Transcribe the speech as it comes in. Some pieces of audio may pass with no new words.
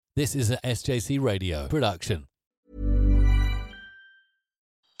This is a SJC Radio production.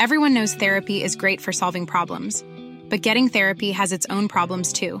 Everyone knows therapy is great for solving problems, but getting therapy has its own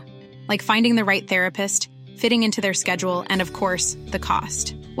problems too, like finding the right therapist, fitting into their schedule, and of course, the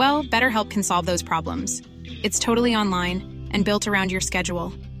cost. Well, BetterHelp can solve those problems. It's totally online and built around your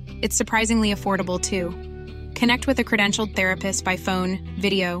schedule. It's surprisingly affordable too. Connect with a credentialed therapist by phone,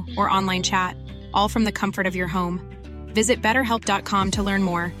 video, or online chat, all from the comfort of your home. Visit BetterHelp.com to learn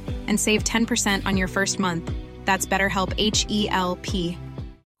more and save 10% on your first month. That's BetterHelp, H-E-L-P.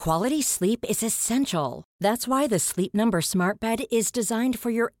 Quality sleep is essential. That's why the Sleep Number Smart Bed is designed for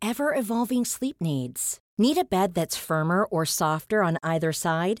your ever-evolving sleep needs. Need a bed that's firmer or softer on either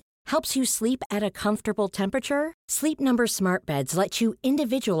side? Helps you sleep at a comfortable temperature? Sleep Number Smart Beds let you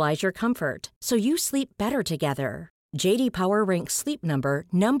individualize your comfort, so you sleep better together. J.D. Power ranks Sleep Number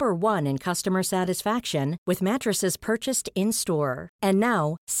number 1 in customer satisfaction with mattresses purchased in-store. And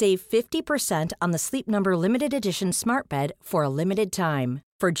now, save 50% on the Sleep Number Limited Edition Smart Bed for a limited time.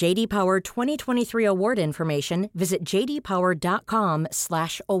 For J.D. Power 2023 award information, visit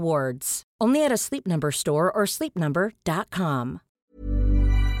jdpower.com/awards. Only at a Sleep Number store or sleepnumber.com.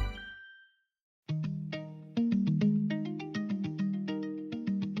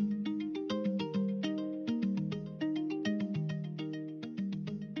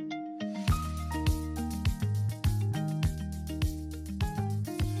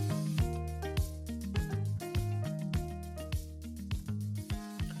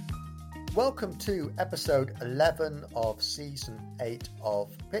 Welcome to episode 11 of season 8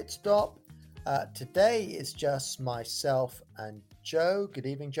 of Pit Stop. Today is just myself and Joe. Good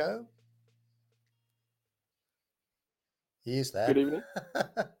evening, Joe. He is there. Good evening.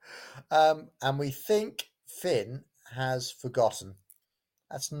 And we think Finn has forgotten.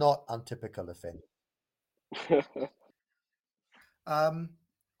 That's not untypical of Finn. What have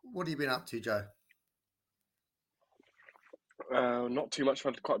you been up to, Joe? Not too much.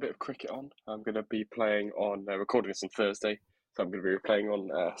 I've had quite a bit of cricket on. I'm going to be playing on, recording this on Thursday, so I'm going to be playing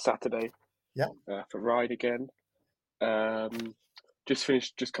on Saturday. Yeah. For Ride again. Just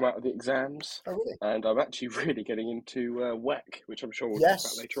come out of the exams. Oh, really? And I'm actually really getting into WEC, which I'm sure we'll talk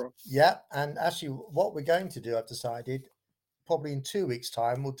about later on. Yeah, and actually what we're going to do, I've decided, probably in 2 weeks'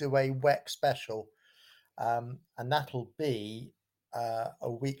 time, we'll do a WEC special. And that'll be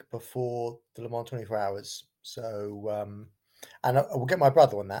a week before the Le Mans 24 Hours. So, and we'll get my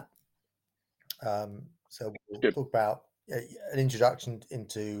brother on that. So we'll talk about an introduction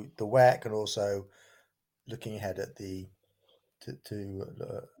into the WEC and also looking ahead at the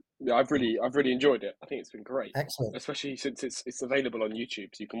Yeah, I've really enjoyed it. I think it's been great. Excellent, especially since it's available on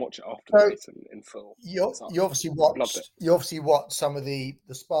YouTube, so you can watch it after the race in full. You obviously watched some of the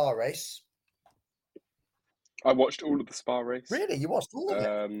Spa race. I watched all of the Spa race. Really, you watched all of it?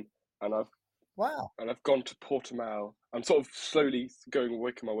 And I've gone to Portimao. I'm sort of slowly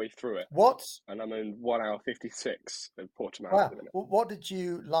working my way through it. And I'm in 1 hour 56 of Portimao at the minute. What did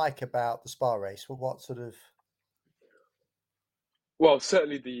you like about the Spa race? What sort of? Well,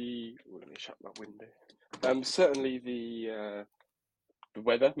 certainly let me shut my window. Certainly the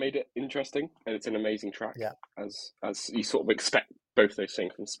weather made it interesting, and it's an amazing track. Yeah. As you sort of expect both those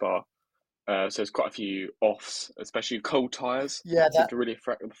things from Spa. So there's quite a few offs, especially cold tyres. Yeah, that seem to really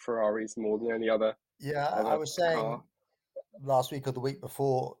affect the Ferraris more than any other. Yeah, I was saying last week or the week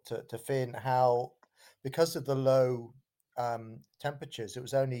before to Finn how because of the low temperatures, it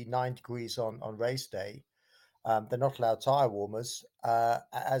was only 9 degrees on race day. They're not allowed tyre warmers.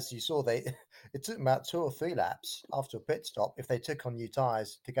 As you saw, it took them about 2 or 3 laps after a pit stop if they took on new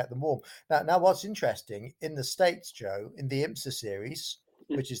tyres to get them warm. Now, what's interesting in the States, Joe, in the IMSA series,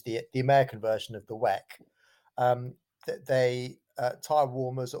 which is the American version of the WEC, tyre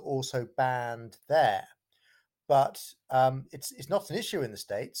warmers are also banned there. But it's not an issue in the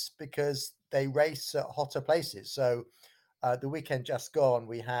States because they race at hotter places. So the weekend just gone,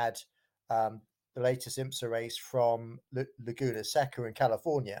 we had the latest IMSA race from Laguna Seca in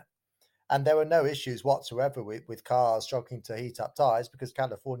California. And there were no issues whatsoever with cars struggling to heat up tyres because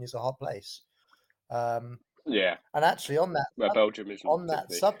California's a hot place. Yeah. And actually on that Belgium is on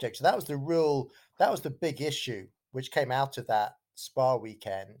that subject, so that was the big issue which came out of that Spa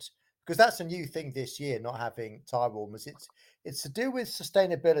weekend, because that's a new thing this year, not having tyre warmers. It's to do with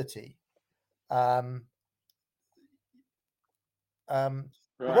sustainability. Right.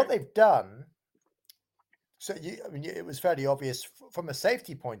 What they've done, so it was fairly obvious from a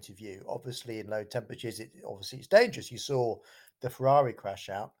safety point of view. Obviously, in low temperatures, it's dangerous. You saw the Ferrari crash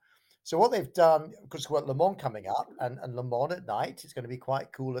out. So what they've done, because we've got Le Mans coming up, and Le Mans at night, it's going to be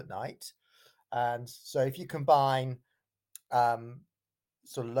quite cool at night. And so if you combine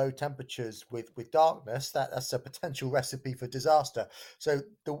sort of low temperatures with darkness, that's a potential recipe for disaster. So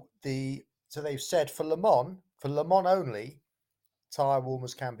so they've said for Le Mans only, tire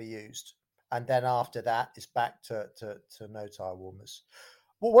warmers can be used, and then after that, it's back to no tire warmers.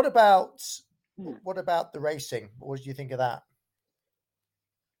 Well, what about the racing? What do you think of that?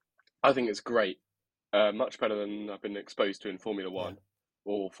 I think it's great. Much better than I've been exposed to in Formula One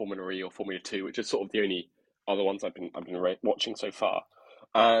or Formula E or Formula 2, which is sort of the only other ones I've been watching so far.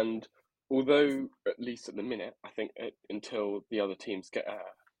 And although, at least at the minute, I think until the other teams get a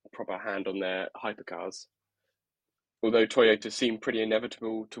proper hand on their hypercars, although Toyota seem pretty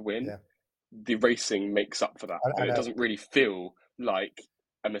inevitable to win, the racing makes up for that. And it doesn't really feel like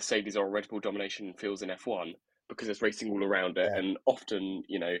a Mercedes or a Red Bull domination feels in F1 because there's racing all around it. And often,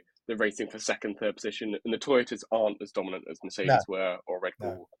 they're racing for second, third position, and the Toyotas aren't as dominant as Mercedes were or Red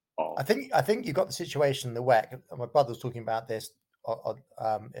Bull are. I think you've got the situation in the WEC. My brother was talking about this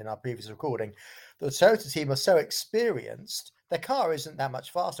in our previous recording. The Toyota team are so experienced, their car isn't that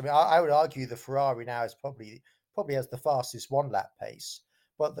much faster. I mean, I would argue the Ferrari now is probably has the fastest one-lap pace,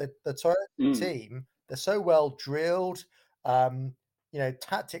 but the Toyota team, they're so well drilled.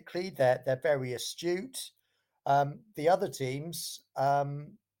 Tactically, they're very astute. The other teams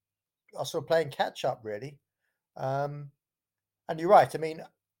are sort of playing catch up, really. And you're right. I mean,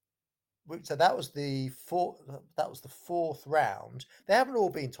 so that was the fourth round. They haven't all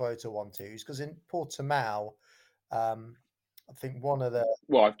been Toyota 1-2s because in Portimao, I think one of the.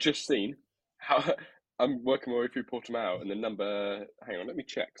 Well, I've just seen how I'm working my way through Portimao, and the number. Hang on, let me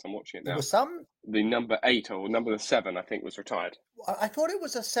check because I'm watching it now. There was some. The number 8 or number 7, I think, was retired. I thought it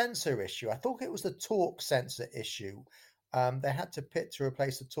was a sensor issue. I thought it was the torque sensor issue. They had to pit to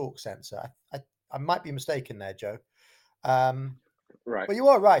replace the torque sensor. I might be mistaken there, Joe. Right. But you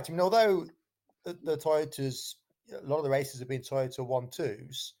are right. I mean, although the Toyotas, a lot of the races have been Toyota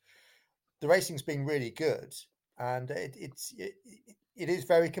 1-2s, the racing's been really good, and it is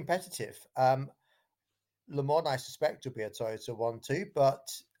very competitive. Le Mans, I suspect, will be a Toyota 1-2, but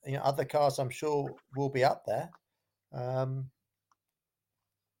other cars, I'm sure, will be up there.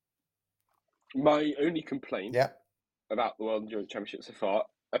 My only complaint about the World Endurance Championship so far,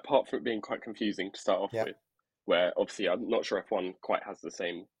 apart from it being quite confusing to start off with, where obviously I'm not sure F1 quite has the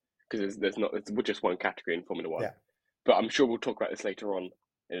same, because there's just one category in Formula 1. But I'm sure we'll talk about this later on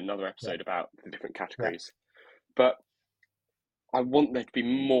in another episode about the different categories. But I want there to be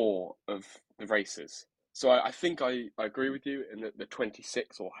more of the races. So I think I agree with you in that the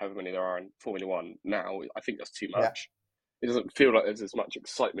 26 or however many there are in Formula 1 now, I think that's too much. It doesn't feel like there's as much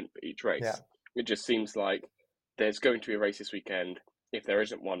excitement for each race. It just seems like there's going to be a race this weekend. If there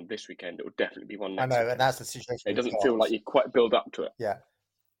isn't one this weekend, it will definitely be one next weekend. And that's the situation. It doesn't feel like you quite build up to it.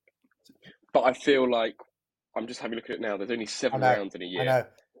 But I feel like, I'm just having a look at it now, there's only 7 rounds in a year.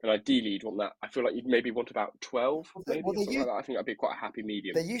 And ideally, you'd want that. I feel like you'd maybe want about 12, maybe, or something like that. I think that'd be quite a happy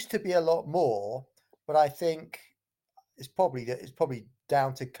medium. There used to be a lot more, but I think it's probably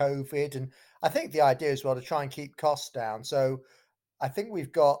down to COVID. And I think the idea is, well, to try and keep costs down. So I think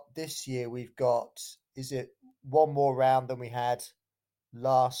this year, is it one more round than we had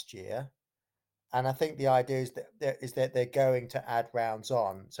last year? And I think the idea is that they're going to add rounds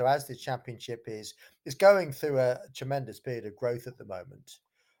on. So as the championship is going through a tremendous period of growth at the moment.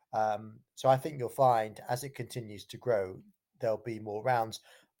 So I think you'll find as it continues to grow, there'll be more rounds.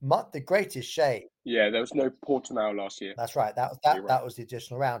 The greatest shame. Yeah, there was no Portimao last year. That's right. That was the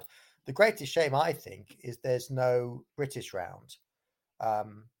additional round. The greatest shame, I think, is there's no British round.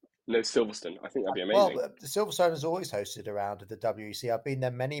 No Silverstone. I think that'd be amazing. Well, Silverstone has always hosted a round at the WEC. I've been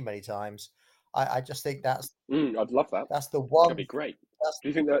there many, many times. I just think that's. I'd love that. That's the one. That'd be great. Do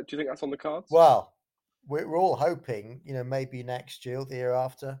you think that's on the cards? Well, we're all hoping, maybe next year or the year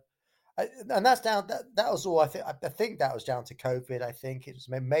after, and that's down. That was all. I think that was down to COVID. I think it was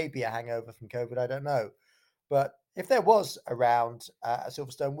maybe a hangover from COVID. I don't know, but if there was a round at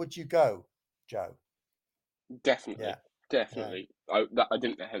Silverstone, would you go, Joe? Definitely. Yeah. Definitely. Yeah. I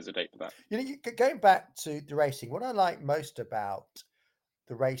didn't hesitate for that. Going back to the racing, what I like most about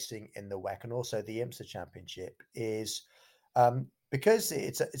the racing in the WEC and also the IMSA Championship is because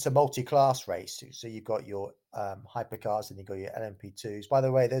it's a multi-class race. So you've got your hypercars and you've got your LMP2s. By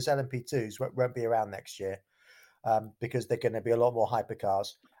the way, those LMP2s won't be around next year because they're going to be a lot more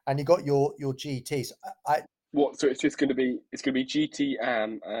hypercars. And you've got your GTs. What? So it's going to be GT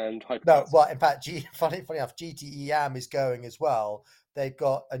AM and hypercars? No, well, in fact, funny enough, GT AM is going as well. They've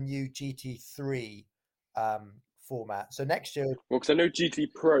got a new GT3 format. So next year, well, because I know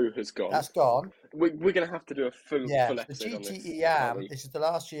GT Pro has gone. That's gone. We're going to have to do a full episode the on this. GTEM, this is the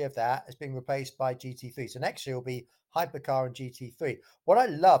last year of that. It's being replaced by GT3. So next year will be Hypercar and GT3. What I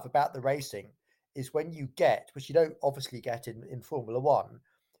love about the racing is when you get, which you don't obviously get in Formula One,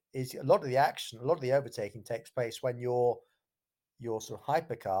 is a lot of the action, a lot of the overtaking takes place when your sort of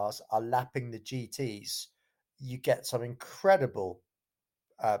hypercars are lapping the GTs. You get some incredible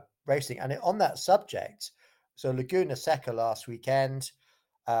racing. And on that subject, so Laguna Seca last weekend,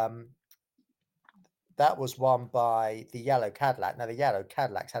 that was won by the Yellow Cadillac. Now, the Yellow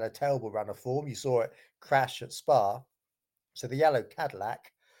Cadillacs had a terrible run of form. You saw it crash at Spa. So the Yellow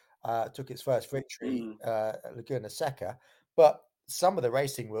Cadillac took its first victory at Laguna Seca. But some of the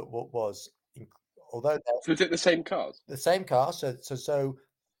racing was, although... So is it the same cars? The same cars. So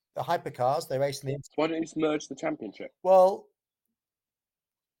the hypercars, they race in the... Why don't you just merge the championship? Well,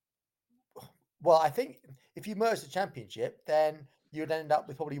 I think if you merge the championship, then you'd end up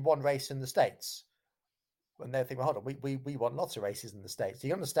with probably one race in the States. And they think, well, hold on, we want lots of races in the States. So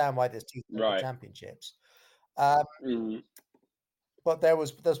you understand why there's two championships. But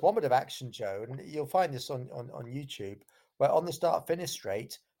there's one bit of action, Joe, and you'll find this on YouTube, where on the start-finish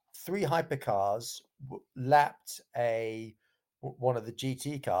straight, 3 hypercars lapped one of the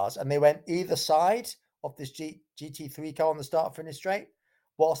GT cars, and they went either side of this GT3 car on the start-finish straight,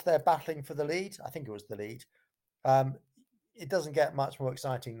 whilst they're battling for the lead. I think it was the lead. It doesn't get much more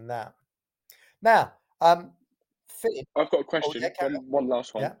exciting than that. Now, Finn, I've got a question. One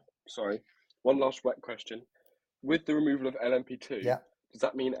last one. Yeah. Sorry. One last wet question. With the removal of LMP2, does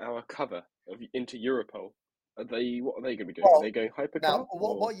that mean our cover into Europol, what are they going to be doing? Are they going hypercar? Now,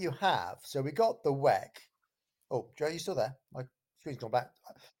 what you have, so we got the WEC. Oh, Joe, you still there? My screen's gone back.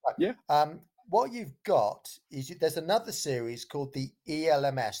 Right. Yeah. What you've got is there's another series called the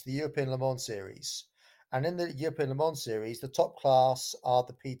ELMS, the European Le Mans Series. And in the European Le Mans Series, the top class are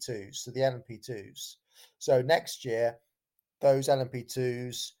the P2s, so the LMP2s. So next year, those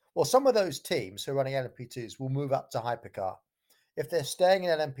LMP2s, well, some of those teams who are running LMP2s will move up to hypercar. If they're staying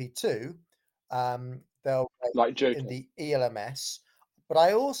in LMP2, they'll like in the ELMS. But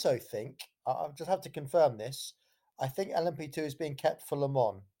I also think, I'll just have to confirm this, I think LMP2 is being kept for Le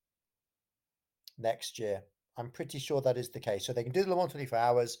Mans next year. I'm pretty sure that is the case. So they can do the Le Mans 24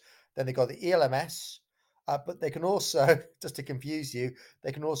 hours, then they've got the ELMS, but they can also, just to confuse you,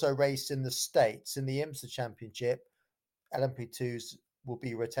 they can also race in the States in the IMSA Championship. LMP2s will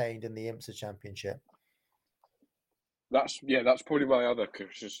be retained in the IMSA Championship. That's probably my other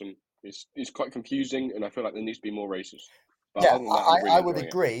criticism. It's quite confusing, and I feel like there needs to be more races. But yeah, I would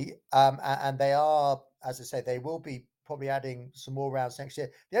agree. And they are, as I say, they will be probably adding some more rounds next year.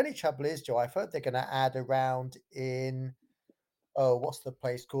 The only trouble is, Joe, I've heard they're going to add a round in, what's the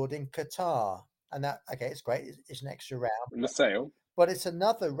place called? In Qatar. And that, okay, it's great. It's an extra round. In the sale. But it's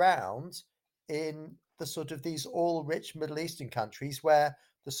another round in the sort of these all rich Middle Eastern countries where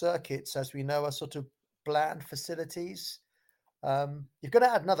the circuits, as we know, are sort of bland facilities. You've got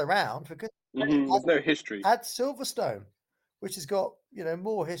to add another round because there's no history. Add Silverstone, which has got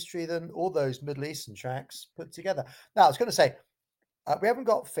more history than all those Middle Eastern tracks put together. Now, I was going to say we haven't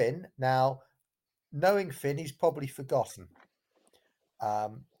got Finn now. Knowing Finn, he's probably forgotten.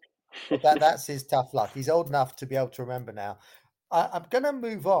 That's his tough luck. He's old enough to be able to remember now. I'm going to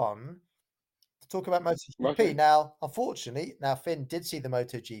move on to talk about MotoGP. Okay. Now, unfortunately, Finn did see the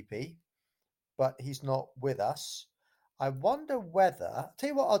MotoGP, but he's not with us. I wonder whether... I'll tell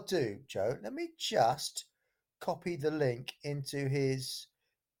you what I'll do, Joe. Let me just copy the link into his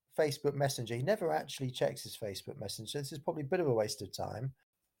Facebook Messenger. He never actually checks his Facebook Messenger. This is probably a bit of a waste of time.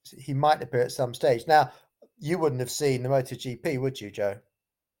 He might appear at some stage. Now, you wouldn't have seen the MotoGP, would you, Joe?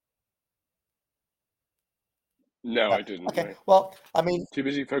 No, I didn't. Okay, no. Well, I mean... Too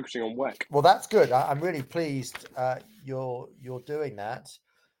busy focusing on WEC. Well, that's good. I'm really pleased you're doing that.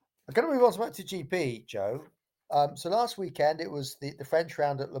 I'm going to move on to MotoGP, Joe. So last weekend, it was the French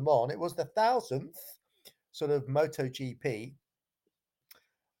round at Le Mans. It was the 1000th sort of MotoGP.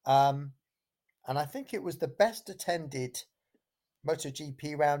 And I think it was the best attended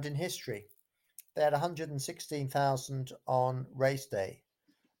MotoGP round in history. They had 116,000 on race day.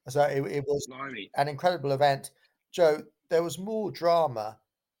 So it was an incredible event. Joe, there was more drama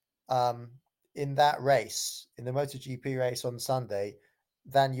in that race, in the MotoGP race on Sunday,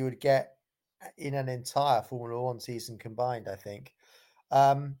 than you would get in an entire Formula One season combined, I think.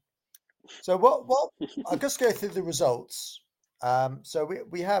 So I'll just go through the results. So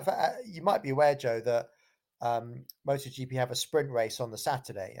we have, you might be aware, Joe, that MotoGP have a sprint race on the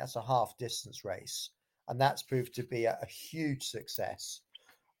Saturday. That's a half distance race. And that's proved to be a huge success.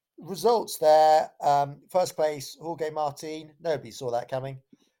 results there. First place, Jorge Martin. Nobody saw that coming.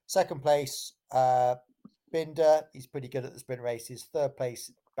 Second place, Binder. He's pretty good at the sprint races. Third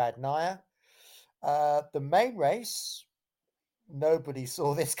place, Bagnaia. The main race, nobody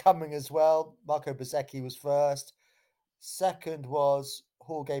saw this coming as well. Marco Bezzecchi was first. Second was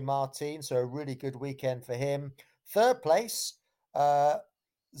Jorge Martin, so a really good weekend for him. Third place,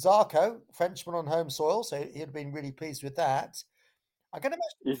 Zarco, Frenchman on home soil, so he'd been really pleased with that. I'm going to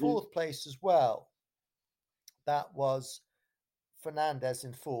mention fourth place as well. That was Fernandez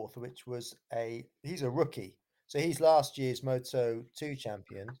in fourth, which was he's a rookie. So he's last year's Moto2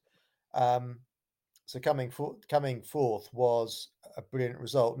 champion. So coming fourth was a brilliant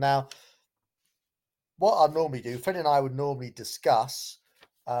result. Now, what I'd normally do, Finn and I would normally discuss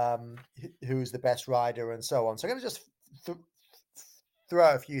who's the best rider and so on. So I'm going to just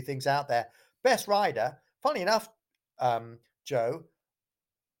throw a few things out there. Best rider, funny enough, Joe,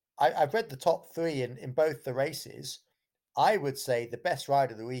 I've read the top three in both the races. I would say the best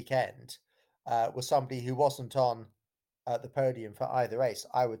rider of the weekend was somebody who wasn't on the podium for either race.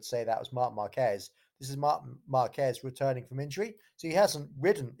 I would say that was Marc Marquez. This is Marc Marquez returning from injury. So he hasn't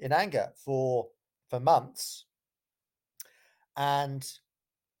ridden in anger for months. And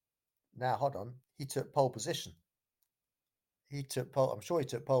now, hold on, he took pole position. I'm sure he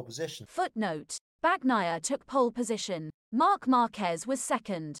took pole position. Footnote, Bagnaia took pole position. Marc Marquez was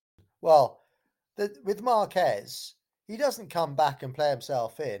second. Well, with Marquez, he doesn't come back and play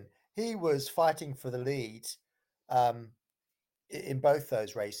himself in. He was fighting for the lead in both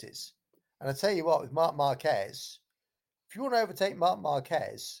those races. And I tell you what, with Marc Marquez, if you want to overtake Marc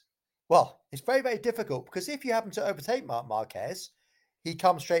Marquez, well, it's very, very difficult, because if you happen to overtake Marc Marquez, he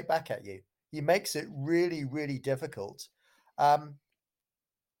comes straight back at you. He makes it really, really difficult. That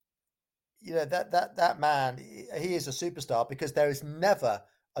man, he is a superstar, because there is never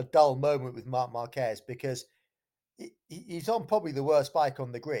a dull moment with Marc Marquez, because he's on probably the worst bike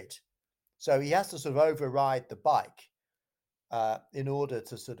on the grid. So he has to sort of override the bike in order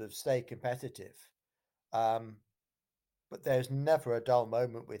to sort of stay competitive. But there's never a dull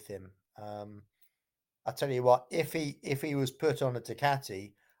moment with him. I tell you what, if he was put on a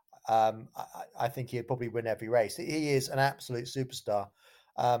Ducati, I think he'd probably win every race. He is an absolute superstar.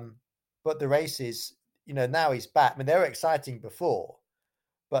 But the races, now he's back. I mean, they were exciting before,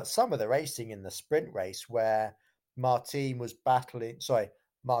 but some of the racing in the sprint race where Marquez was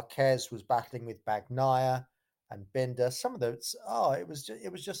battling with Bagnaia and Binder, some of those, it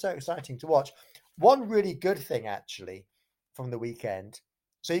was just so exciting to watch. One really good thing, actually, from the weekend.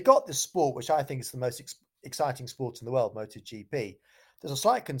 So you got this sport, which I think is the most exciting sport in the world, MotoGP. There's a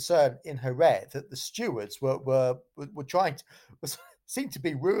slight concern in Jerez that the stewards were trying to seem to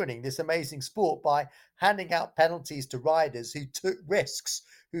be ruining this amazing sport by handing out penalties to riders who took risks,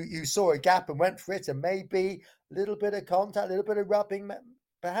 who saw a gap and went for it, and maybe a little bit of contact, a little bit of rubbing,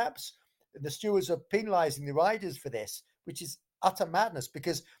 perhaps. And the stewards are penalising the riders for this, which is utter madness,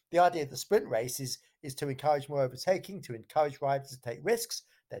 because the idea of the sprint race is to encourage more overtaking, to encourage riders to take risks.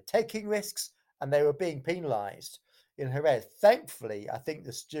 They're taking risks, and they were being penalised in Jerez. Thankfully, I think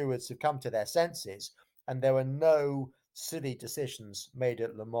the stewards have come to their senses, and there were no silly decisions made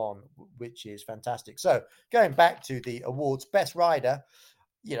at Le Mans, which is fantastic. So going back to the awards, best rider,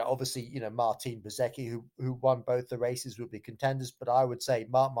 obviously, Martin Bezzecchi, who won both the races, would be contenders, but I would say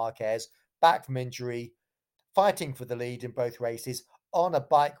Marc Marquez, back from injury, fighting for the lead in both races on a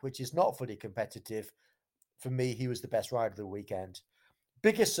bike which is not fully competitive. For me, he was the best rider of the weekend.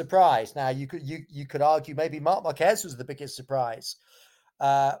 Biggest surprise. Now, you could argue maybe Marc Marquez was the biggest surprise,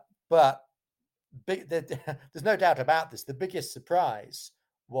 but there's no doubt about this. The biggest surprise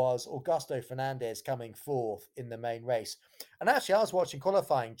was Augusto Fernandez coming fourth in the main race. And actually, I was watching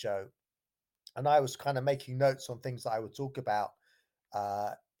qualifying, Joe, and I was kind of making notes on things that I would talk about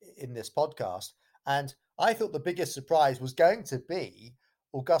in this podcast. And I thought the biggest surprise was going to be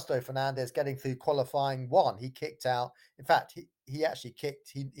Augusto Fernandez getting through qualifying one. He kicked out. In fact, he actually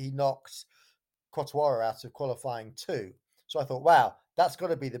he knocked Quartararo out of qualifying two. So I thought, wow, that's got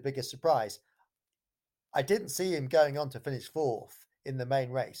to be the biggest surprise. I didn't see him going on to finish fourth in the main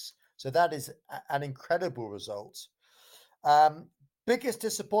race. So that is an incredible result. Biggest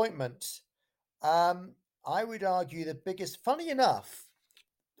disappointment. I would argue the biggest, funny enough,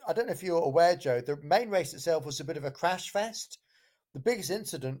 I don't know if you're aware, Joe, the main race itself was a bit of a crash fest. The biggest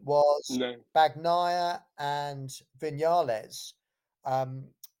incident was Bagnaia and Vinales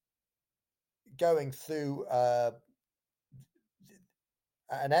going through an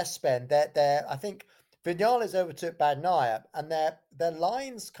S-bend. I think Vinales overtook Bagnaia, and their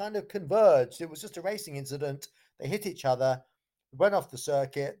lines kind of converged. It was just a racing incident. They hit each other. went off the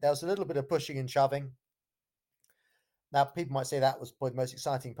circuit. There was a little bit of pushing and shoving. Now, people might say that was probably the most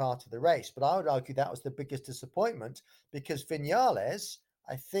exciting part of the race, but I would argue that was the biggest disappointment because Vinales,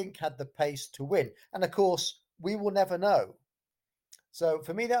 I think, had the pace to win. And of course, we will never know. So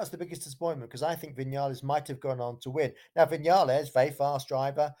for me, that was the biggest disappointment because I think Vinales might have gone on to win. Now, Vinales, very fast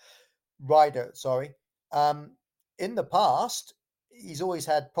rider, sorry. In the past, he's always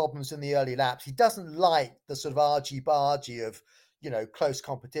had problems in the early laps. He doesn't like the sort of argy-bargy of, close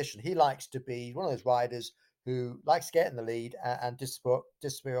competition. He likes to be one of those riders who likes to get in the lead and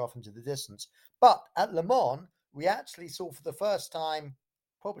disappear off into the distance. But at Le Mans, we actually saw for the first time,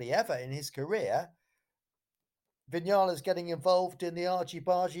 probably ever in his career, Vinales getting involved in the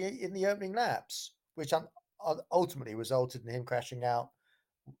argy-bargy in the opening laps, which ultimately resulted in him crashing out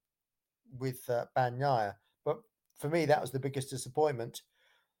with Bagnaia. But for me, that was the biggest disappointment.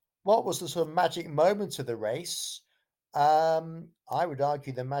 What was the sort of magic moment of the race? I would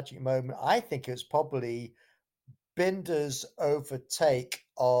argue the magic moment, I think it was probably Binder's overtake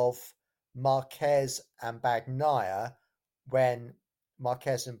of Marquez and Bagnaia when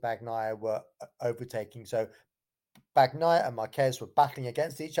Marquez and Bagnaia were overtaking. So Bagnaia and Marquez were battling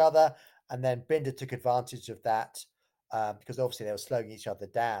against each other, and then Binder took advantage of that because obviously they were slowing each other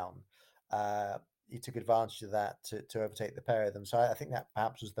down. He took advantage of that to overtake the pair of them. So I think that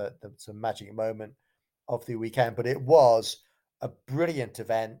perhaps was the magic moment of the weekend. But it was a brilliant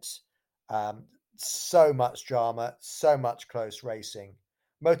event. So much drama, so much close racing.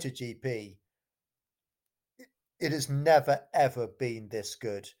 MotoGP, it has never, ever been this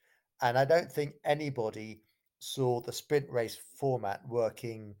good. And I don't think anybody saw the sprint race format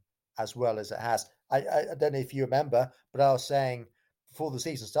working as well as it has. I don't know if you remember, but I was saying before the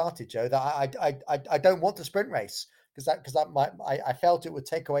season started, Joe, that I don't want the sprint race because I felt it would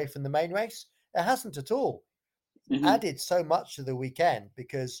take away from the main race. It hasn't at all. Added so much to the weekend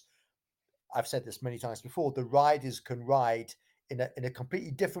because I've said this many times before, the riders can ride in a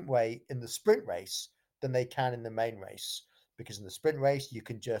completely different way in the sprint race than they can in the main race. Because in the sprint race, you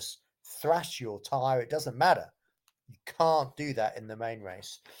can just thrash your tire. It doesn't matter. You can't do that in the main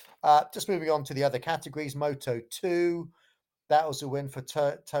race. Just moving on to the other categories, Moto 2. That was a win for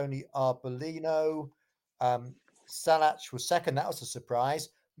Tony Arbolino. Salach was second. That was a surprise.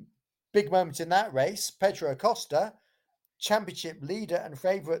 Big moment in that race. Pedro Acosta, championship leader and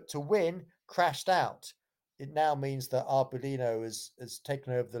favourite to win, crashed out. It now means that Arbolino has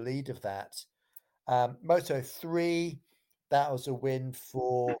taken over the lead of that. Moto 3, that was a win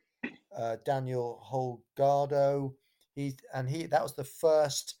for Daniel Holgado. That was the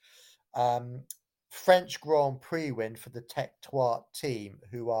first French Grand Prix win for the Tech Trois team,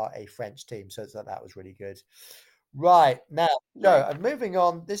 who are a French team. So that was really good. Right, now, Joe, and moving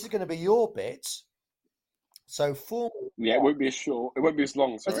on, this is going to be your bit. So it won't be as short. It won't be as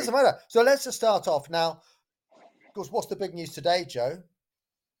long. Sorry. It doesn't matter. So let's just start off now. Of course, what's the big news today, Joe?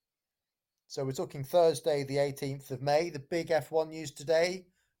 So we're talking Thursday, the 18th of May. The big F1 news today.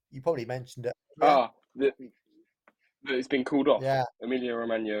 You probably mentioned it. It's been called off. Yeah.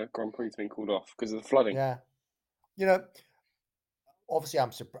 Emilia-Romagna Grand Prix has been called off because of the flooding. Yeah. Obviously,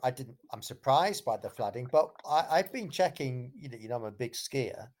 I'm surprised by the flooding, but I've been checking. I'm a big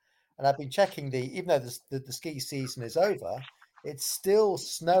skier. And I've been checking even though the ski season is over, it's still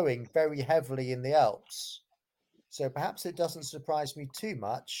snowing very heavily in the Alps. So perhaps it doesn't surprise me too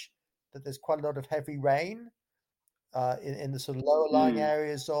much that there's quite a lot of heavy rain in the sort of lower lying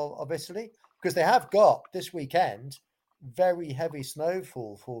areas of Italy, because they have got this weekend very heavy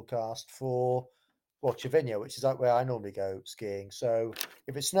snowfall forecast for Cervinia, which is where I normally go skiing. So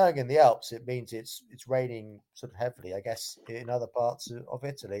if it's snowing in the Alps, it means it's raining sort of heavily, I guess, in other parts of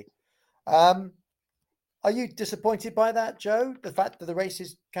Italy. Are you disappointed by that, Joe? The fact that the race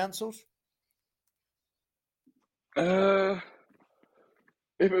is cancelled? If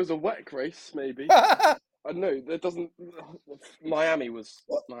it was a wet race, maybe. I know that doesn't. Miami was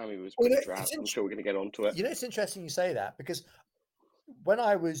pretty dry. I'm sure we're going to get onto it. It's interesting you say that because when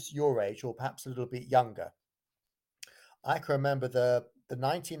I was your age, or perhaps a little bit younger, I can remember the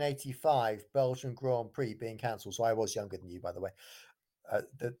 1985 Belgian Grand Prix being cancelled. So I was younger than you, by the way.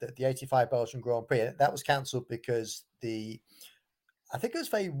 The 85 Belgian Grand Prix, that was cancelled because I think it was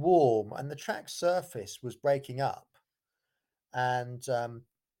very warm and the track surface was breaking up, and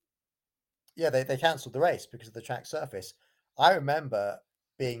they cancelled the race because of the track surface. I remember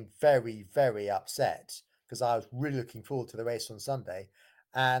being very, very upset because I was really looking forward to the race on Sunday,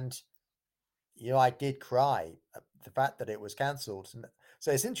 and I did cry at the fact that it was cancelled.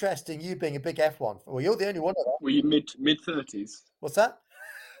 So it's interesting, you being a big F1. Well, you're the only one of them. Were you mid-30s? What's that?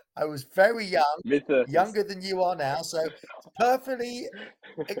 I was very young, Mid-30s. younger than you are now, so it's perfectly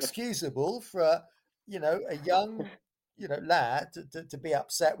excusable for a young lad to be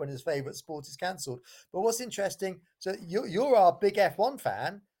upset when his favourite sport is cancelled. But what's interesting, so you're our big F1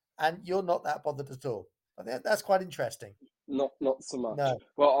 fan, and you're not that bothered at all. I think that's quite interesting. Not so much. No.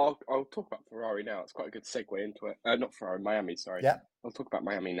 Well, I'll talk about Ferrari now. It's quite a good segue into it. Not Ferrari, Miami. Sorry. Yeah. I'll talk about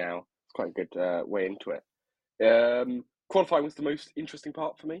Miami now. It's quite a good way into it. Qualifying was the most interesting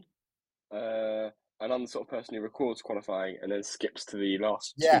part for me. And I'm the sort of person who records qualifying and then skips to the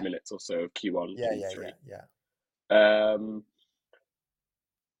last 2 minutes or so of Q1, Q3. Yeah.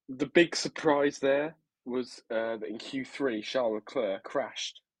 The big surprise there was that in Q3, Charles Leclerc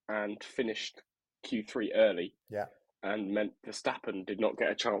crashed and finished Q3 early. Yeah. And meant Verstappen did not get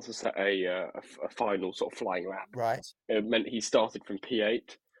a chance to set a final sort of flying lap. Right. It meant he started from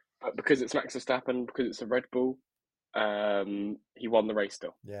P8, but because it's Max Verstappen, because it's a Red Bull, he won the race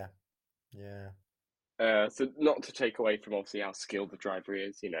still. Yeah. So not to take away from obviously how skilled the driver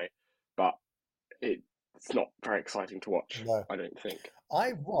is, but it's not very exciting to watch. No. I don't think.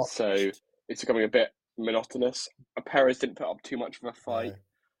 I watched. So it's becoming a bit monotonous. Perez didn't put up too much of a fight.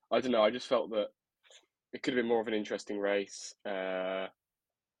 No. I don't know. I just felt that it could have been more of an interesting race. And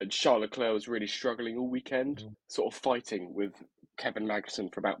Charles Leclerc was really struggling all weekend, sort of fighting with Kevin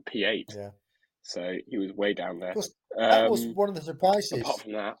Magnussen for about P8. Yeah. So he was way down there. That was one of the surprises. Apart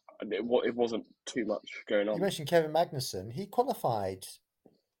from that, it wasn't too much going on. You mentioned Kevin Magnussen. He qualified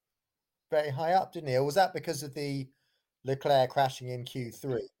very high up, didn't he? Or was that because of the Leclerc crashing in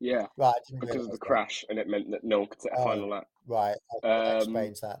Q3? Yeah. Right. Because of the crash, and it meant that no one could set a final lap. Right. That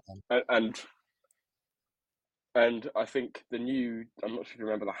explains that then. And I think I'm not sure if you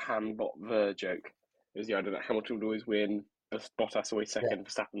remember the Ham-Bot Ver joke. It was the idea that Hamilton would always win, Bottas always second,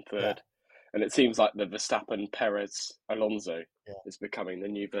 Verstappen third. Yeah. And it seems like the Verstappen, Perez, Alonso is becoming the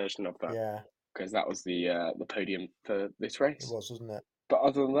new version of that. Yeah. Because that was the podium for this race. It was, wasn't it? But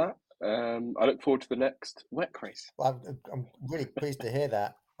other than that, I look forward to the next WEC race. Well, I'm really pleased to hear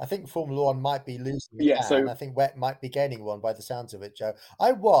that. I think Formula One might be losing a fan. I think WEC might be gaining one by the sounds of it, Joe.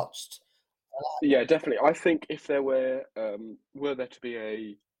 I watched. Yeah, definitely. I think if there were there to be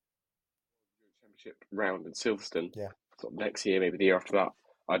a championship round in Silverstone, sort of next year, maybe the year after that,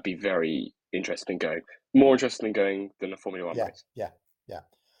 I'd be very interested in going. More interested in going than a Formula One race. Yeah.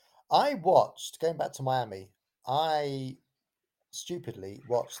 I watched, going back to Miami, I stupidly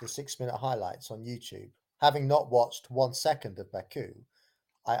watched the 6-minute highlights on YouTube. Having not watched 1 second of Baku,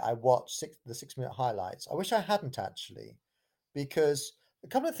 I watched the 6-minute highlights. I wish I hadn't actually, because a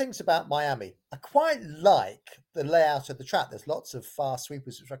couple of things about Miami. I quite like the layout of the track. There's lots of fast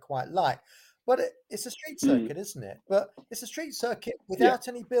sweepers, which I quite like. But it's a street circuit, isn't it? But it's a street circuit without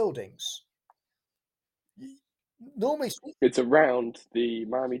any buildings. Normally, it's around the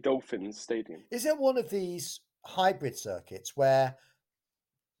Miami Dolphins Stadium. Is it one of these hybrid circuits where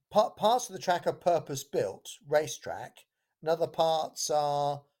parts of the track are purpose-built, racetrack, and other parts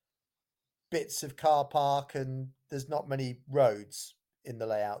are bits of car park and there's not many roads in the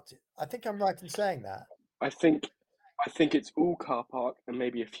layout? I think I'm right in saying that. I think it's all car park and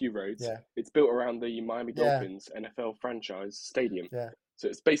maybe a few roads. Yeah. It's built around the Miami Dolphins NFL franchise stadium. Yeah. So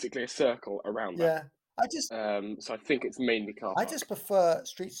it's basically a circle around that. Yeah. So I think it's mainly car park. I just prefer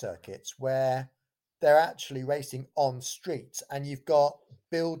street circuits where they're actually racing on streets and you've got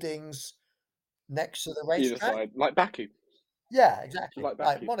buildings next to the racetrack. Either side, like Baku. Yeah, exactly.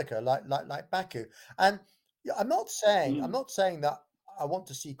 Like Monaco, like Baku. And I'm not saying that I want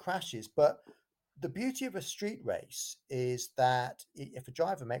to see crashes, but the beauty of a street race is that if a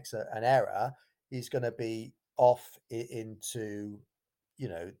driver makes an error, he's going to be off into,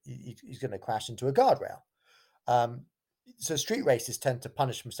 he's going to crash into a guardrail. So street races tend to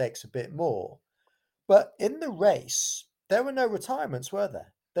punish mistakes a bit more. But in the race, there were no retirements, were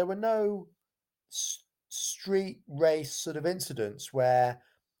there? There were no street race sort of incidents where,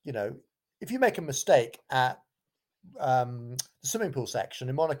 if you make a mistake at the swimming pool section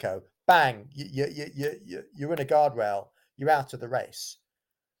in Monaco, bang, you're in a guardrail, you're out of the race.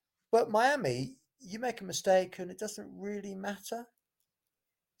 But Miami, you make a mistake and it doesn't really matter.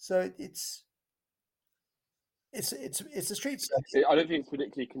 So it's a street circuit. I don't think it's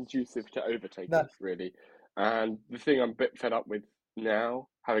particularly conducive to overtaking, really. And the thing I'm a bit fed up with now,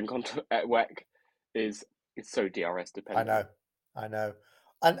 having gone at WEC, is it's so DRS dependent. I know.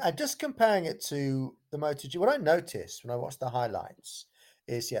 And just comparing it to the MotoGP, what I noticed when I watched the highlights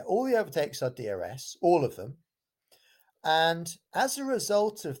is, all the overtakes are DRS, all of them. And as a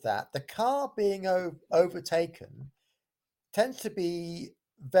result of that, the car being overtaken tends to be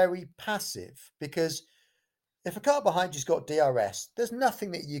very passive because If a car behind you's got DRS, there's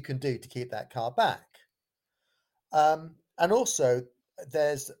nothing that you can do to keep that car back. And also,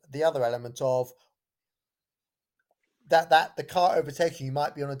 there's the other element of that the car overtaking you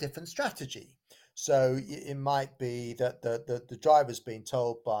might be on a different strategy. So it might be that the driver's been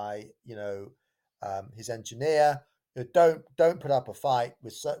told by his engineer, don't put up a fight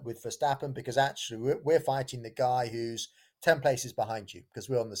with Verstappen, because actually we're fighting the guy who's 10 places behind you because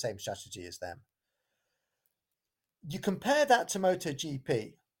we're on the same strategy as them. You compare that to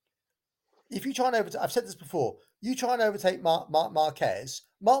MotoGP. If you try and overtake, I've said this before, you try and overtake Marc Marquez,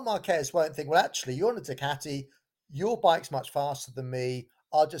 Marc Marquez won't think, well, actually, you're on a Ducati, your bike's much faster than me,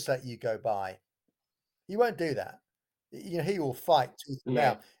 I'll just let you go by. He won't do that. He will fight tooth and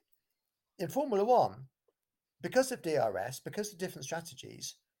nail. In Formula One, because of DRS, because of different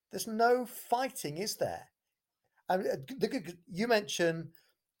strategies, there's no fighting, is there? I mean, you mentioned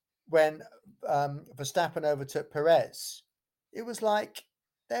when Verstappen overtook Perez, it was like,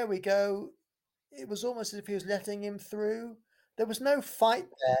 there we go. It was almost as if he was letting him through. There was no fight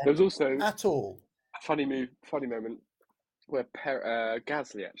there. There was also at all a funny moment where Pierre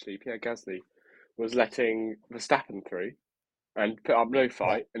Gasly was letting Verstappen through and put up no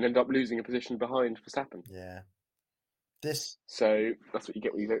fight and ended up losing a position behind Verstappen. Yeah. So that's what you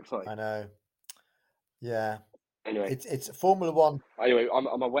get when you don't fight. I know. Yeah. Anyway, it's Formula One. Anyway, I'm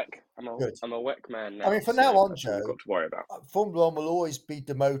a WEC man now. I mean, from now on, Joe, we've got to worry about. Formula One will always be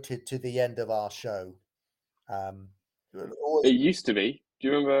demoted to the end of our show. It used to be. Do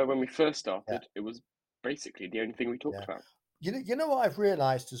you remember when we first started? Yeah. It was basically the only thing we talked about. You know what I've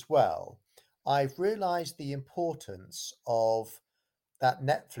realised as well? I've realised the importance of that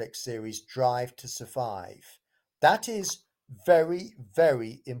Netflix series, Drive to Survive. That is very,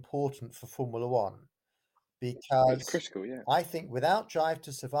 very important for Formula One, because it's critical, yeah. I think without Drive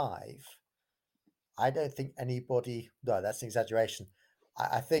to Survive, I don't think anybody, no, that's an exaggeration.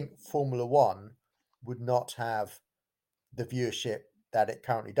 I think Formula One would not have the viewership that it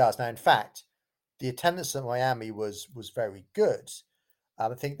currently does. Now, in fact, the attendance at Miami was very good.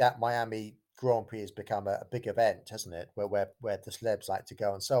 I think that Miami Grand Prix has become a big event, hasn't it? Where the celebs like to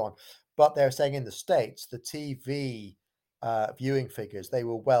go and so on. But they're saying in the States, the TV viewing figures, they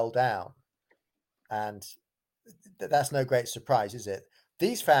were well down. And that's no great surprise, is it?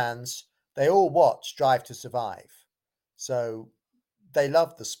 These fans, they all watch Drive to Survive. So they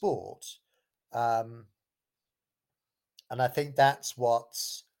love the sport. And I think that's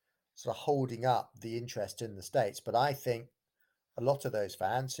what's sort of holding up the interest in the States. But I think a lot of those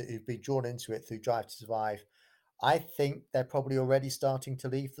fans who've been drawn into it through Drive to Survive, I think they're probably already starting to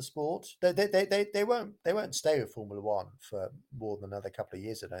leave the sport. They won't stay with Formula One for more than another couple of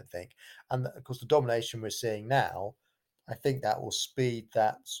years, I don't think. And of course, the domination we're seeing now, I think that will speed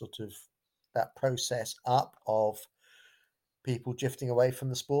that that process up of people drifting away from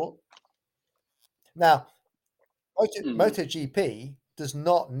the sport. Now, MotoGP does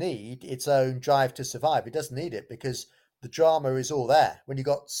not need its own Drive to Survive. It doesn't need it because the drama is all there. When you've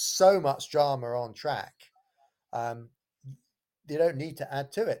got so much drama on track, you don't need to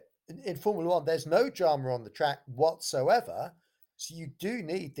add to it. In Formula One, there's no drama on the track whatsoever. So you do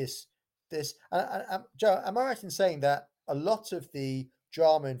need this. Joe, am I right in saying that a lot of the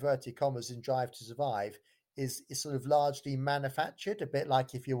drama, inverted commas, in Drive to Survive is sort of largely manufactured, a bit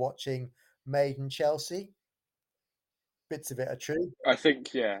like if you're watching Made in Chelsea? Bits of it are true. I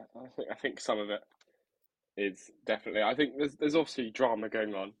think, yeah. I think some of it is definitely. I think there's obviously drama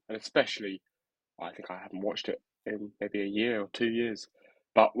going on, and especially, I think I haven't watched it in maybe a year or 2 years.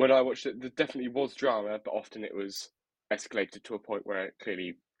 But when I watched it, there definitely was drama, but often it was escalated to a point where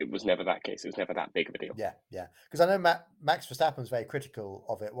clearly it was never that case. It was never that big of a deal. Yeah, yeah. Because I know Max Verstappen was very critical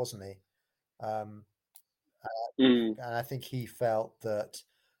of it, wasn't he? And I think he felt that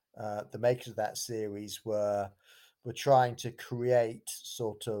the makers of that series were trying to create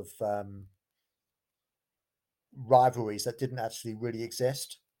sort of rivalries that didn't actually really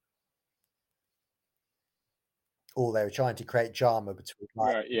exist. Or they were trying to create drama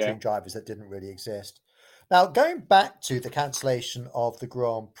between drivers that didn't really exist. Now, going back to the cancellation of the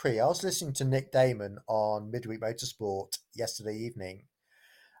Grand Prix, I was listening to Nick Damon on Midweek Motorsport yesterday evening,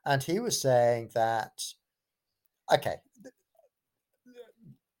 and he was saying that, okay,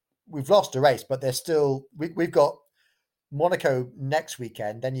 we've lost a race, but there's still, we've got Monaco next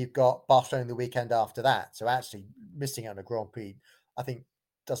weekend, then you've got Barcelona the weekend after that. So actually missing out on a Grand Prix, I think,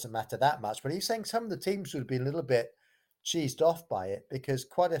 doesn't matter that much. But he's saying some of the teams would be a little bit cheesed off by it because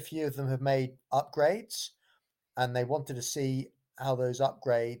quite a few of them have made upgrades and they wanted to see how those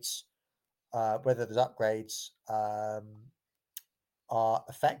upgrades, whether those upgrades are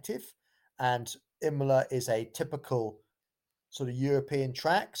effective. And Imola is a typical sort of European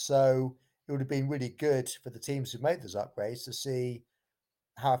track, so it would have been really good for the teams who made those upgrades to see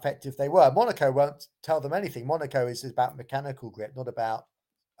how effective they were. Monaco won't tell them anything. Monaco is about mechanical grip, not about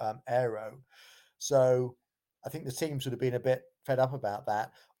aero. So I think the teams would have been a bit fed up about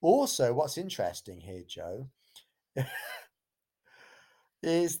that. Also, what's interesting here, Joe,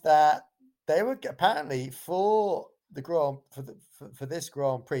 is that they were apparently for this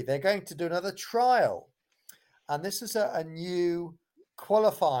Grand Prix, they're going to do another trial, and this is a new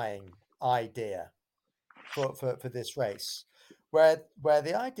qualifying idea for this race, where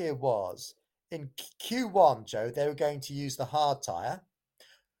the idea was in Q1, Joe, they were going to use the hard tyre.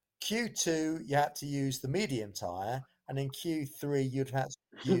 Q2, you had to use the medium tyre, and in Q3, you'd have to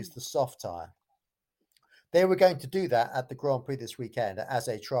use the soft tyre. They were going to do that at the Grand Prix this weekend as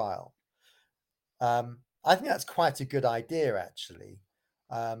a trial. I think that's quite a good idea, actually.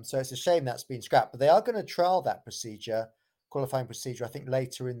 So it's a shame that's been scrapped, but they are going to trial that qualifying procedure, I think,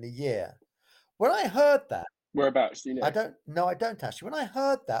 later in the year. When I heard that, whereabouts, do you know? I don't actually. When I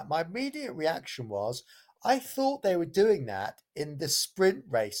heard that, my immediate reaction was, I thought they were doing that in the sprint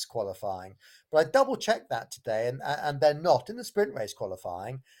race qualifying, but I double checked that today, and they're not. In the sprint race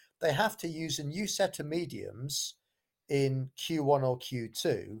qualifying, they have to use a new set of mediums in Q1 or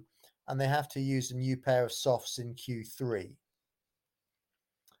Q2, and they have to use a new pair of softs in Q3.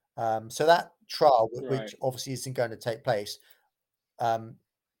 So that trial, which obviously isn't going to take place,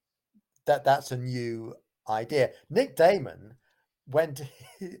 that's a new idea. Nick Damon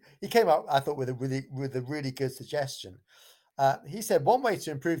he came up, I thought, with a really good suggestion. He said one way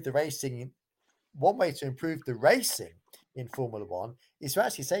to improve the racing in Formula One is to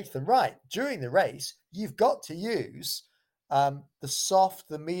actually say to them, right, during the race, you've got to use the soft,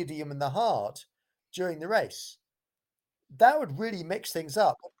 the medium, and the hard during the race. That would really mix things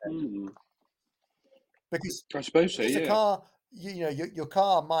up. Because I suppose so, yeah. A car, your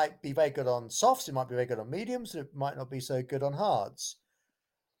car might be very good on softs, it might be very good on mediums, it might not be so good on hards.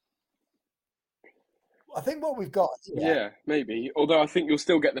 I think what we've got here, yeah, maybe. Although I think you'll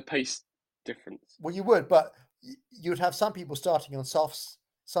still get the pace difference. Well, you would, but you'd have some people starting on softs,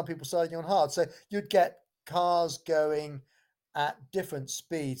 some people starting on hard. So you'd get cars going at different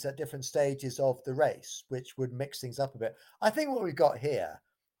speeds at different stages of the race, which would mix things up a bit. I think what we've got here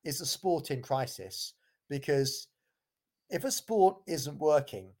is a sport in crisis, because if a sport isn't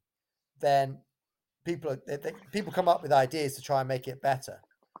working, then people come up with ideas to try and make it better.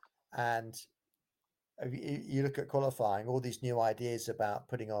 And you look at qualifying, all these new ideas about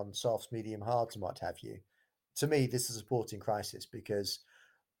putting on softs, medium, hards, and what have you. To me, this is a sport in crisis, because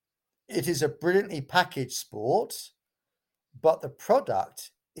it is a brilliantly packaged sport, but the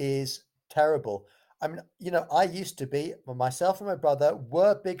product is terrible. I mean, I used to be, myself and my brother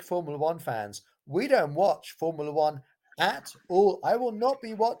were big Formula One fans. We don't watch Formula One at all. I will not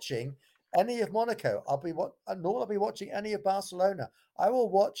be watching any of Monaco. Nor will I be watching any of Barcelona. I will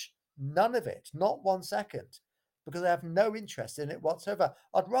watch none of it, not 1 second, because I have no interest in it whatsoever.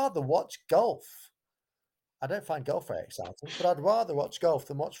 I'd rather watch golf. I don't find golf very exciting, but I'd rather watch golf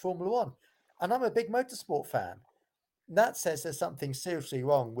than watch Formula One. And I'm a big motorsport fan. That says there's something seriously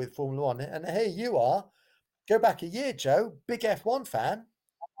wrong with Formula One. And here you are, go back a year, Joe, big F1 fan.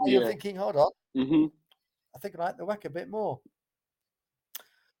 You're thinking, hold on, I think I like the WEC a bit more.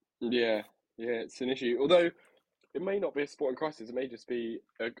 Yeah, it's an issue. Although it may not be a sport in crisis, it may just be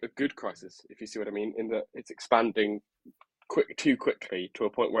a good crisis, if you see what I mean, in that it's expanding too quickly to a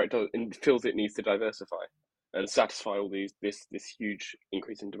point where it feels it needs to diversify and satisfy all this huge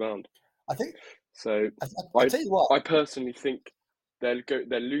increase in demand. I think so. I tell you what, I personally think they're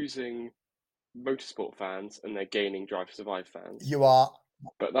losing motorsport fans and they're gaining Drive to Survive fans. You are,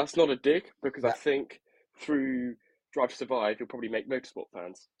 but that's not a dig, because I think through Drive to Survive you'll probably make motorsport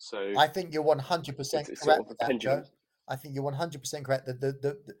fans. So I think you're 100% correct. Sort of a pendulum. I think you're 100% correct.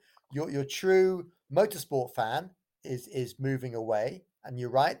 Your true motorsport fan is moving away, and you're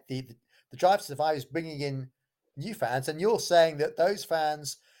right. The Drive to Survive is bringing in new fans, and you're saying that those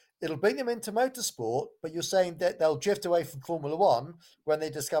fans, it'll bring them into motorsport, but you're saying that they'll drift away from Formula One when they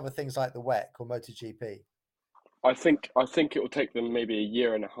discover things like the WEC or MotoGP. I think it will take them maybe a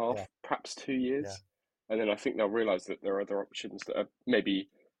year and a half, perhaps 2 years, and then I think they'll realise that there are other options that are maybe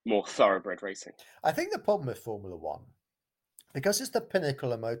more thoroughbred racing. I think the problem with Formula One, because it's the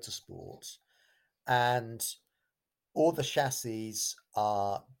pinnacle of motorsport, and all the chassis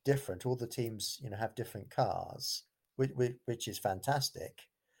are different, all the teams have different cars, which is fantastic.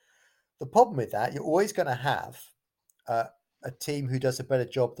 The problem with that, you're always going to have a team who does a better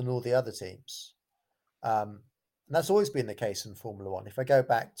job than all the other teams. And that's always been the case in Formula One. If I go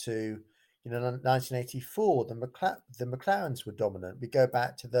back to, 1984, the McLarens were dominant. We go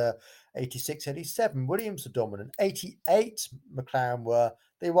back to the 86, 87, Williams were dominant. 88, McLaren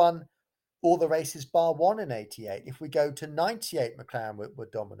they won all the races bar one in 88. If we go to 98, McLaren were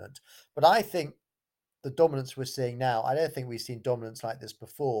dominant. But I think the dominance we're seeing now, I don't think we've seen dominance like this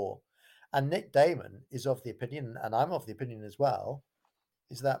before. And Nick Damon is of the opinion, and I'm of the opinion as well,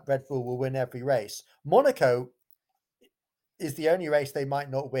 is that Red Bull will win every race. Monaco is the only race they might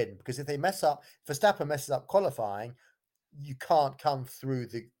not win, because if Verstappen messes up qualifying, you can't come through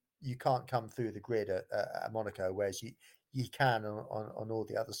the grid at Monaco, whereas you can on all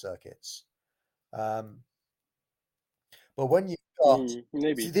the other circuits. But when you've got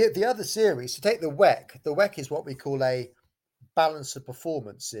the other series, to take the WEC is what we call a balance of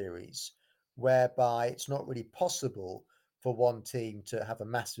performance series, whereby it's not really possible for one team to have a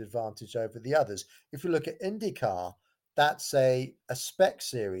massive advantage over the others. If you look at IndyCar, that's a spec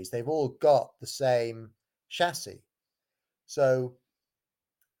series. They've all got the same chassis. So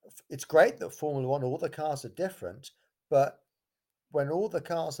it's great that Formula One, all the cars are different, but when all the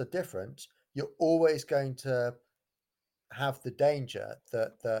cars are different, you're always going to have the danger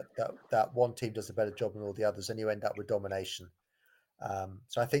that one team does a better job than all the others, and you end up with domination.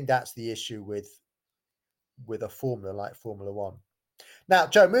 So I think that's the issue with a formula like Formula One. Now,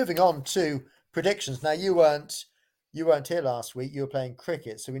 Joe, moving on to predictions. Now, you weren't here last week. You were playing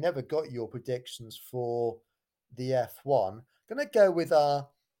cricket, so we never got your predictions for the F1. Going to go with our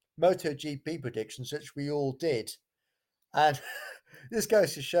MotoGP predictions, which we all did. And this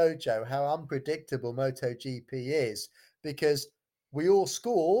goes to show, Joe, how unpredictable MotoGP is, because we all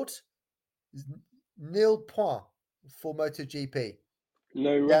scored 0 points for MotoGP.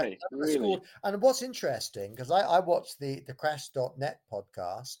 No way, really? Scored. And what's interesting, because I watched the Crash.net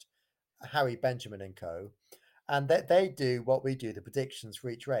podcast, Harry Benjamin and co., and they do what we do, the predictions for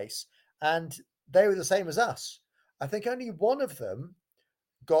each race, and they were the same as us. I think only one of them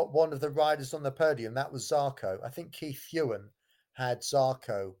got one of the riders on the podium. That was Zarco. I think Keith Ewan had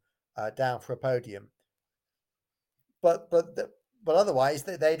Zarco down for a podium, but otherwise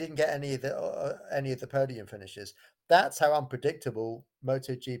they didn't get any of the podium finishes. That's how unpredictable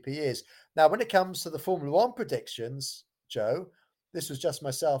MotoGP is. Now, when it comes to the Formula One predictions, Joe, this was just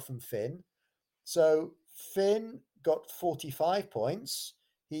myself and Finn. So Finn got 45 points.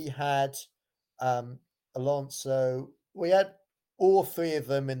 He had Alonso. We had all three of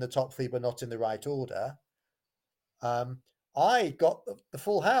them in the top three, but not in the right order. I got the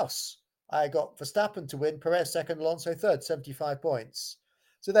full house. I got Verstappen to win, Perez second, Alonso third, 75 points.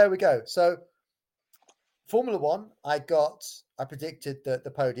 So there we go. So Formula One, I predicted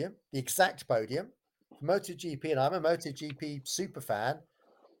the podium, the exact podium. For MotoGP, and I'm a MotoGP super fan,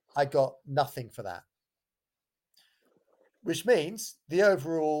 I got nothing for that. Which means the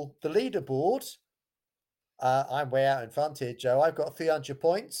leaderboard, I'm way out in front here, Joe. I've got 300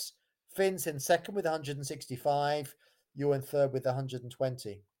 points. Finn's in second with 165. You're in third with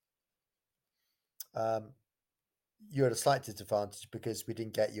 120. You're at a slight disadvantage because we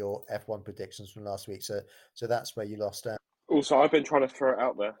didn't get your F1 predictions from last week. So that's where you lost out. Also, I've been trying to throw it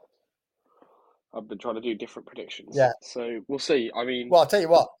out there. I've been trying to do different predictions. Yeah. So we'll see. I mean, well, I'll tell you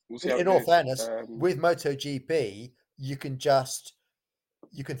what. We'll see in all fairness, with MotoGP, you can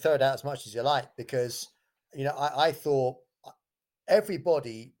throw it out as much as you like, because I thought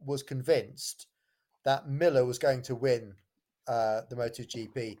everybody was convinced that Miller was going to win the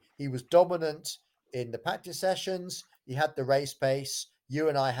MotoGP. He was dominant in the practice sessions. He had the race pace. You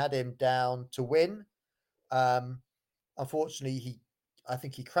and I had him down to win. Unfortunately, I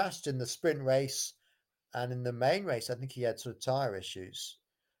think he crashed in the sprint race, and in the main race, I think he had sort of tire issues.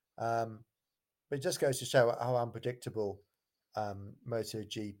 But it just goes to show how unpredictable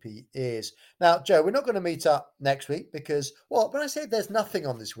MotoGP is. Now, Joe, we're not going to meet up next week because, when I say there's nothing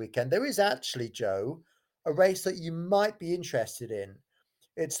on this weekend, there is actually, Joe, a race that you might be interested in.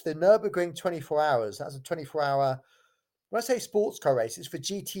 It's the Nürburgring 24 Hours. That's a 24-hour, when I say sports car race, it's for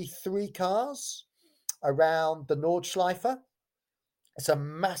GT3 cars around the Nordschleife. It's a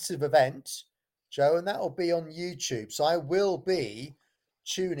massive event, Joe, and that will be on YouTube. So I will be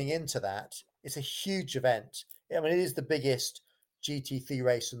tuning into that. It's a huge event. I mean, it is the biggest GT3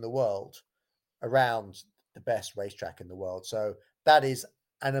 race in the world around the best racetrack in the world. So that is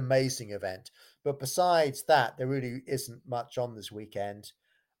an amazing event. But besides that, there really isn't much on this weekend.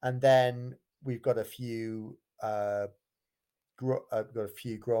 And then we've got a few Grand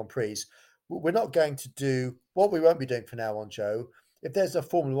Prix. We're not going to do what we won't be doing from now on, Joe. If there's a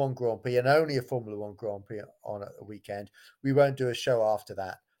Formula One Grand Prix and only a Formula One Grand Prix on a weekend, we won't do a show after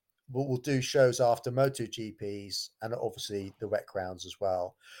that. we'll do shows after MotoGPs and obviously the wet grounds as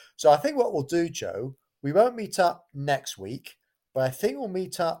well. So I think what we'll do, Joe, we won't meet up next week, but I think we'll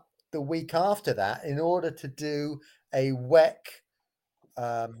meet up the week after that in order to do a WEC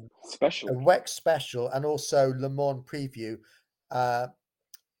special and also Le Mans preview.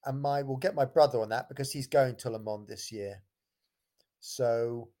 And we'll get my brother on that because he's going to Le Mans this year.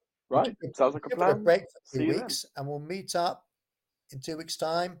 So sounds like a plan. Give it a break for 2 weeks, and we'll meet up in 2 weeks'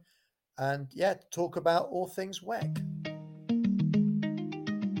 time, and talk about all things WEC.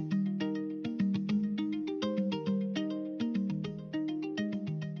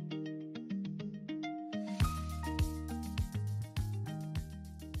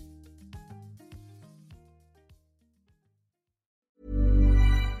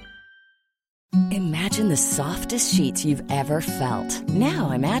 Imagine the softest sheets you've ever felt.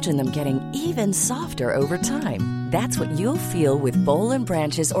 Now imagine them getting even softer over time. That's what you'll feel with Boll &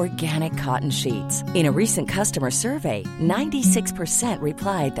 Branch's organic cotton sheets. In a recent customer survey, 96%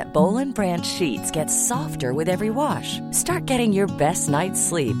 replied that Boll & Branch sheets get softer with every wash. Start getting your best night's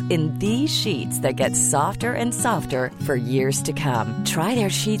sleep in these sheets that get softer and softer for years to come. Try their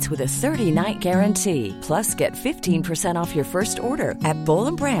sheets with a 30-night guarantee. Plus, get 15% off your first order at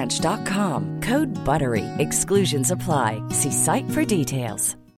bollandbranch.com. Code BUTTERY. Exclusions apply. See site for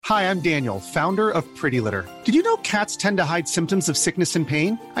details. Hi, I'm Daniel, founder of Pretty Litter. Did you know cats tend to hide symptoms of sickness and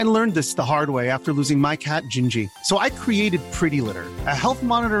pain? I learned this the hard way after losing my cat, Gingy. So I created Pretty Litter, a health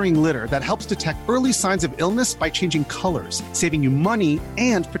monitoring litter that helps detect early signs of illness by changing colors, saving you money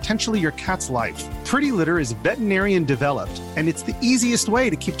and potentially your cat's life. Pretty Litter is veterinarian developed, and it's the easiest way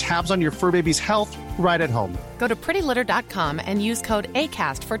to keep tabs on your fur baby's health right at home. Go to prettylitter.com and use code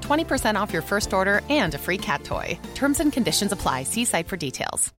ACAST for 20% off your first order and a free cat toy. Terms and conditions apply. See site for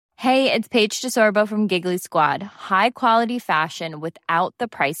details. Hey, it's Paige DeSorbo from Giggly Squad. High quality fashion without the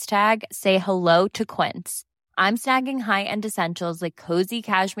price tag. Say hello to Quince. I'm snagging high-end essentials like cozy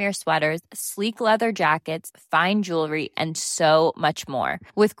cashmere sweaters, sleek leather jackets, fine jewelry, and so much more.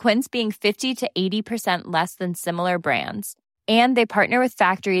 With Quince being 50 to 80% less than similar brands. And they partner with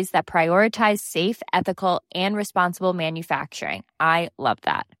factories that prioritize safe, ethical, and responsible manufacturing. I love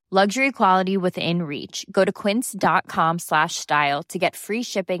that. Luxury quality within reach. Go to quince.com/style to get free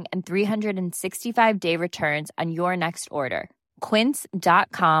shipping and 365-day returns on your next order.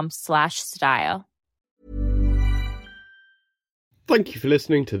 Quince.com/style. Thank you for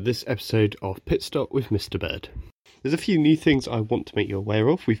listening to this episode of Pit Stop with Mr. Bird. There's a few new things I want to make you aware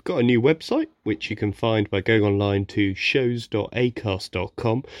of. We've got a new website, which you can find by going online to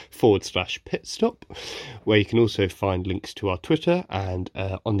shows.acast.com/pitstop, where you can also find links to our Twitter and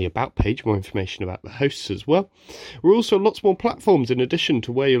on the About page, more information about the hosts as well. We're also on lots more platforms in addition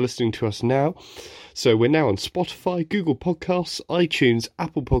to where you're listening to us now. So we're now on Spotify, Google Podcasts, iTunes,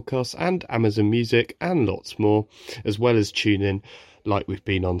 Apple Podcasts and Amazon Music and lots more, as well as TuneIn, like we've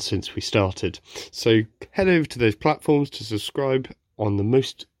been on since we started. So head over to those platforms to subscribe on the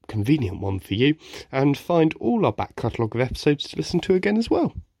most convenient one for you and find all our back catalogue of episodes to listen to again as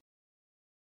well.